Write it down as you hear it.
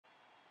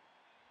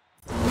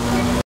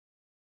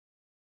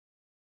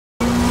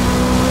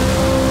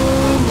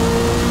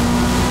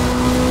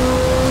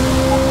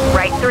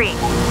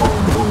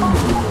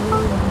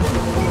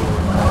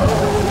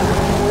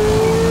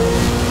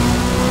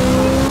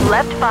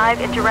5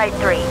 into right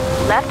 3.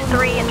 Left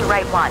 3 into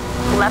right 1.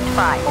 Left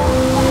 5.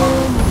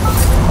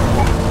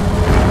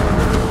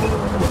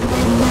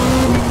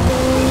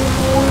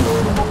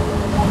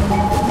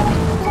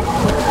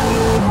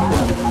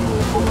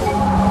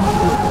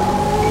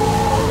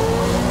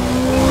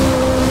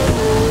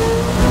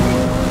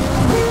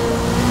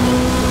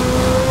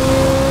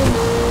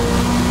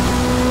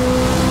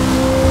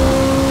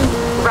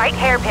 Right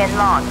hairpin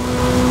long.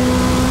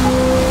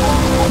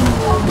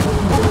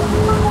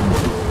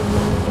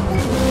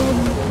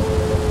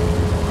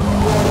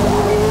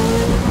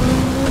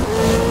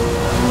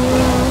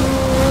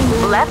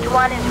 Left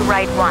 1 into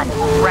right 1.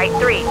 Right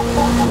 3.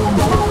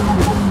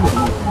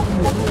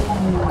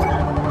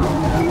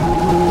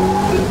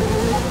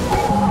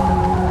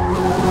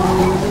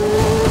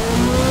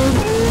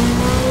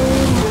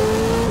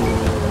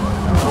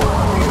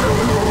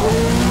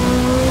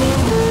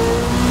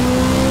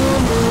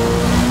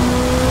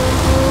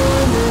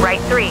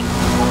 Right 3.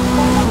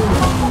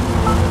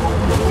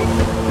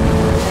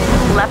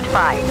 Left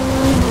 5.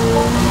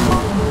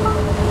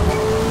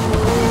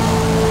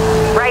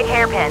 Right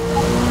hairpin.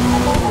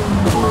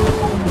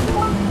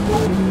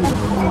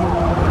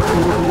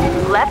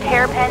 Left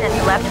hairpin is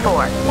left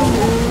 4.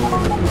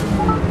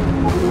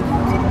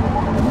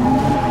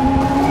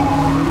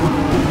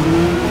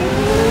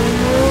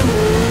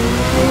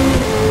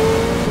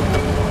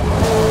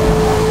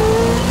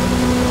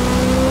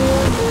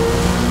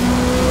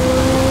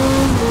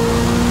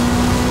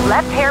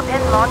 Left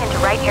hairpin long into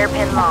right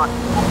hairpin long.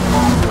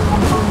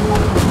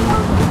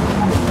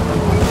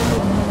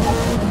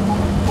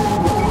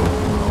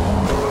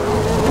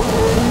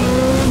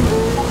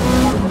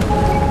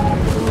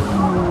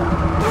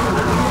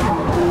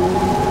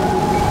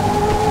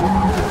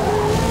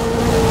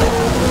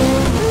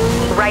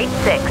 Right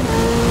 6.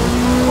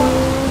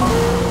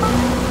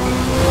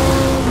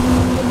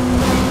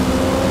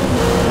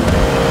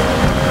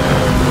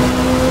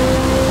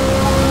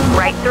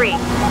 Right 3.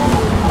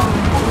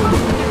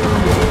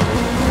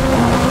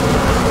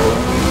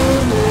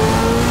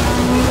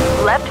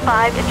 Left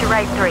 5 into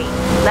right 3.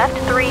 Left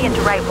 3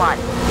 into right 1.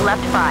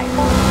 Left 5.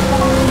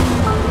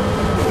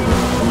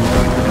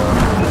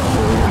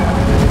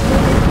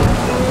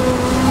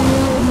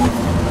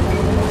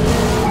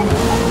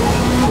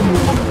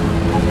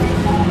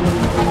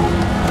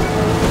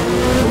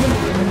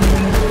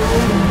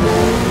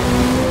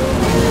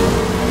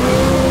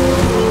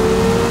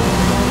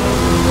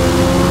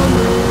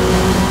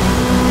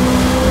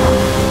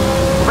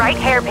 Right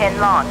hairpin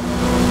long.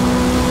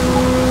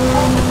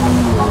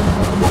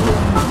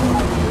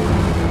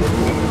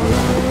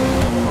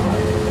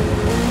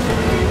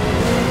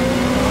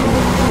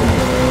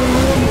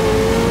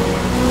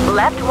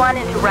 Left 1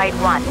 into right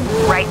 1.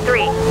 Right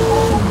 3.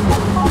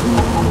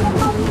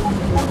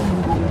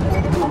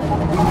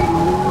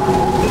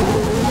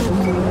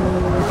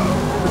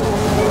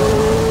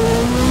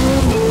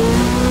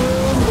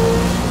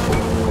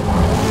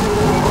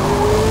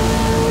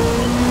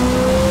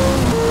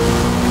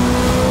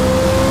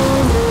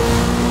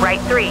 Right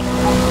 3.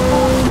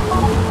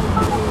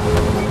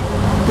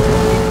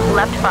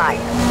 Left 5.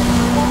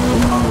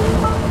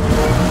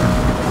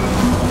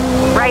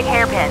 Right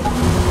hairpin.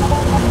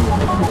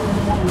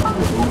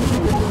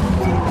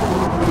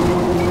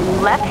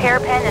 Left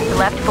hairpin is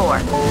left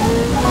 4.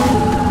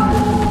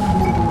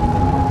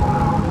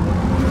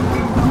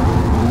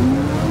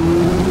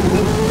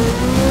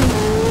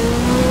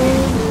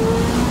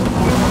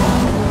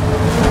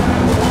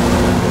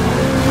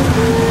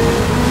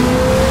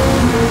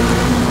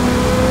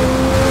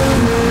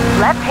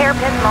 Left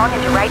hairpin long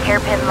into right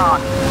hairpin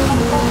long.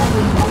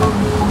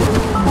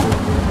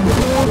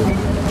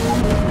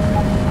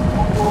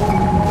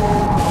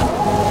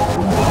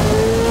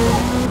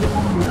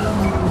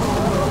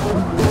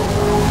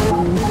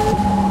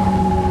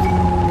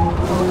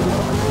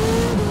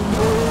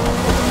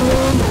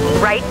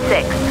 Right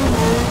 6.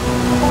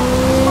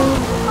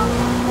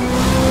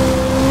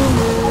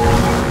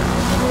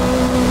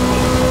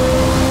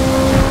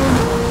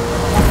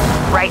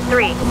 Right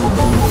 3.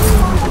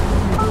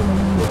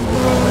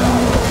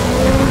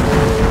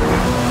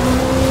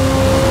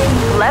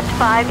 Left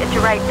 5 into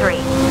right 3.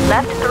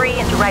 Left 3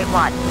 into right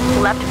 1.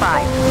 Left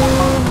 5.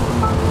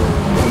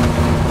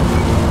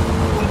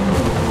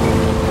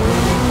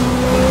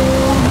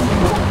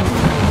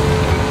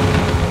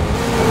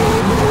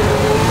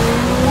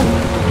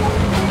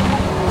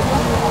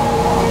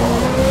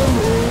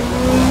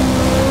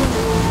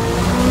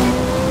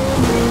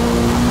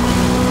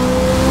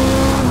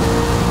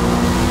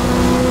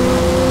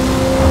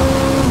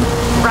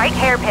 Right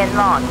hairpin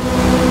long.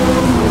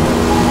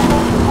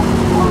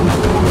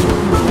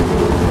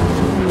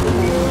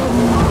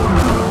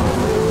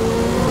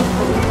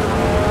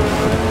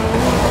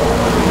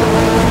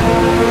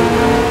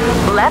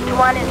 Left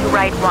 1 into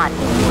right 1.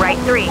 Right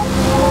 3.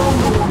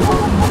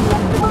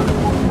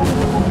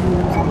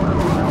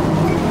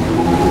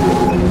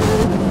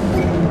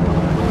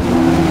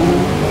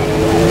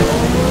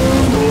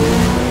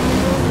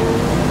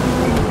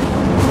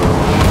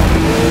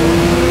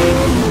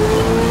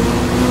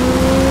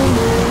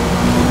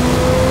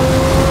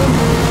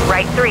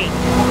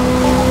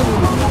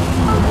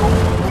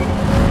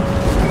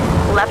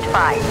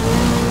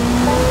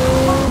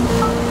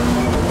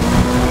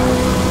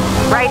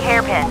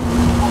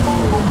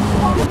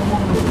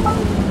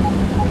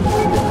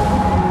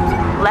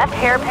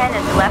 hairpin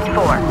into left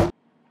 4.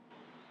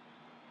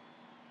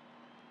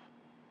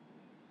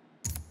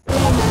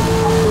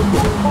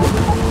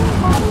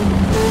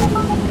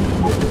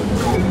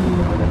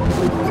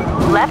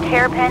 Left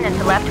hairpin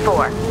into left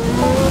 4.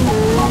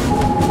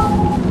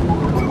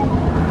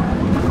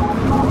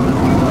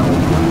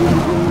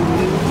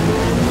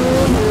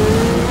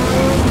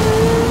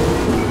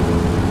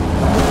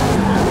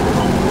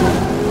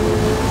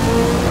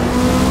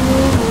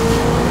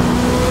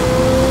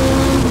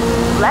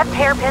 Left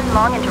hairpin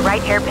long into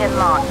right hairpin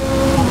long.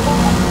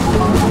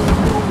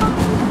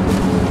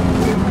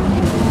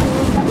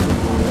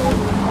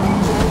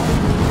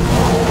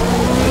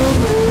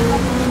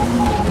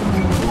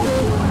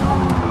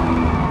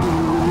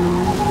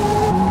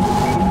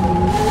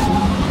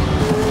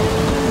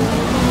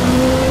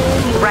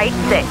 Right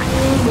 6.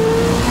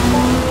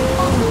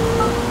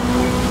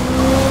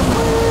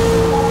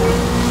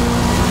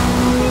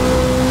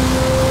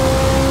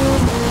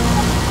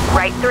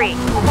 Right 3.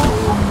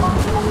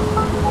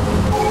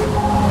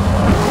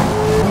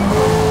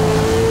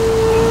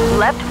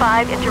 Left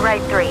 5 into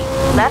right 3.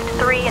 Left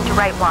 3 into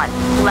right 1.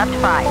 Left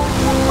 5.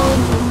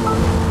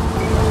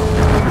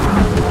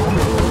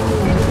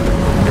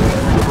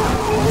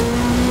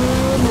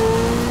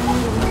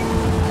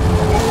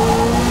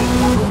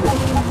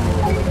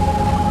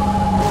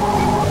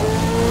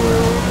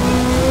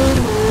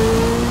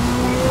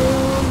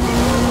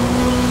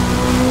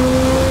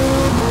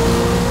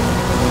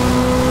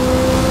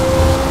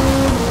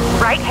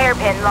 Right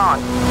hairpin long.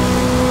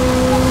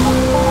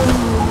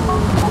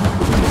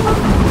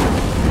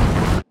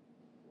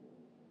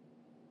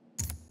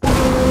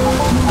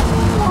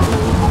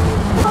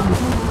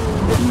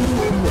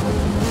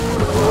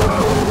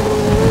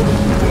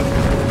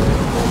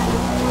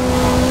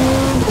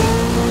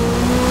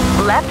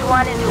 Left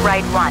 1 into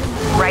right 1.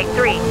 Right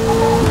 3.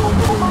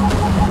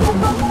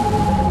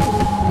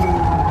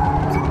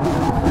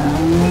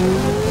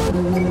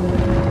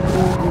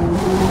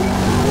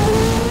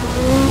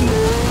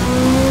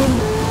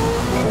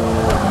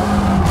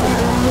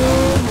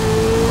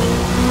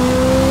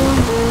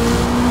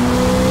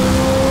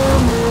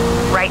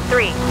 Right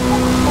 3.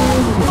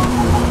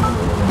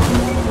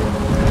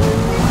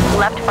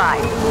 Left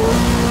 5.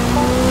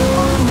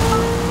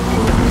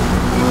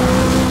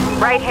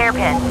 Right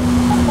hairpin.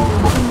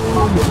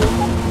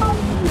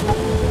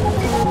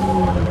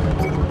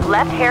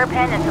 Left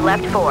hairpin into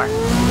left 4.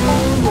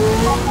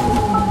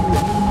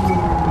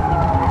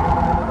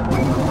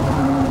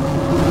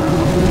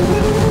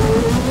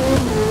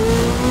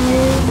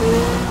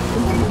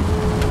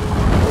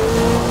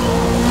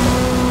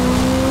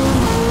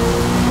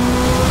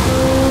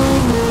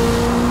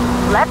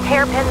 Left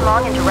hairpin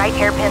long into right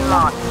hairpin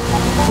long.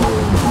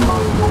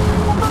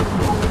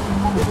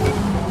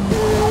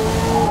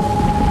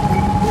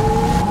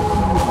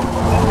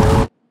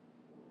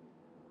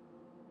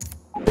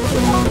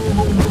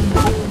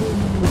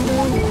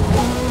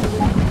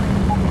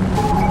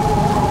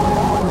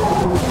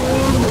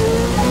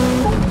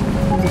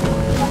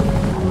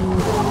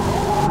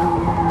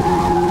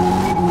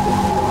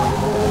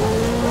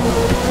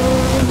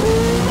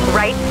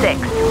 Right 6.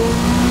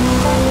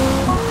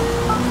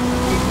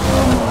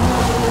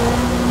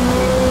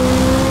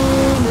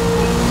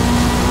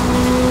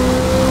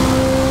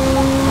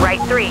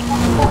 Right 3.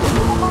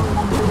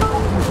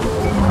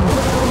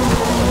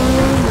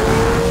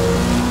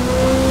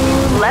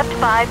 Left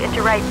 5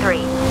 into right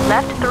 3.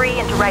 Left 3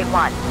 into right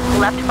 1.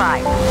 Left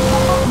 5.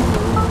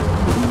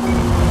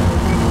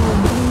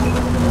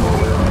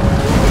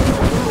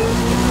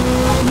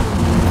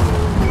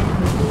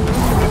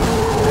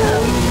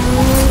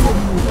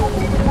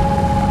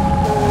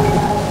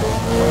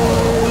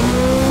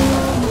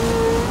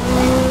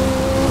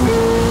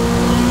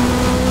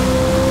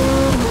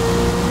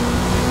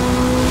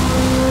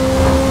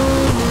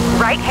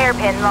 Right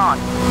hairpin long.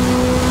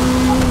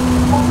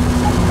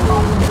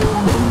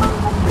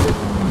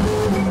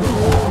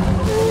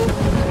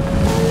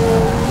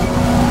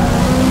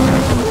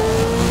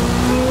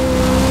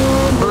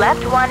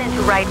 Left 1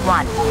 into right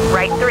 1.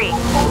 Right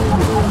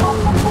 3.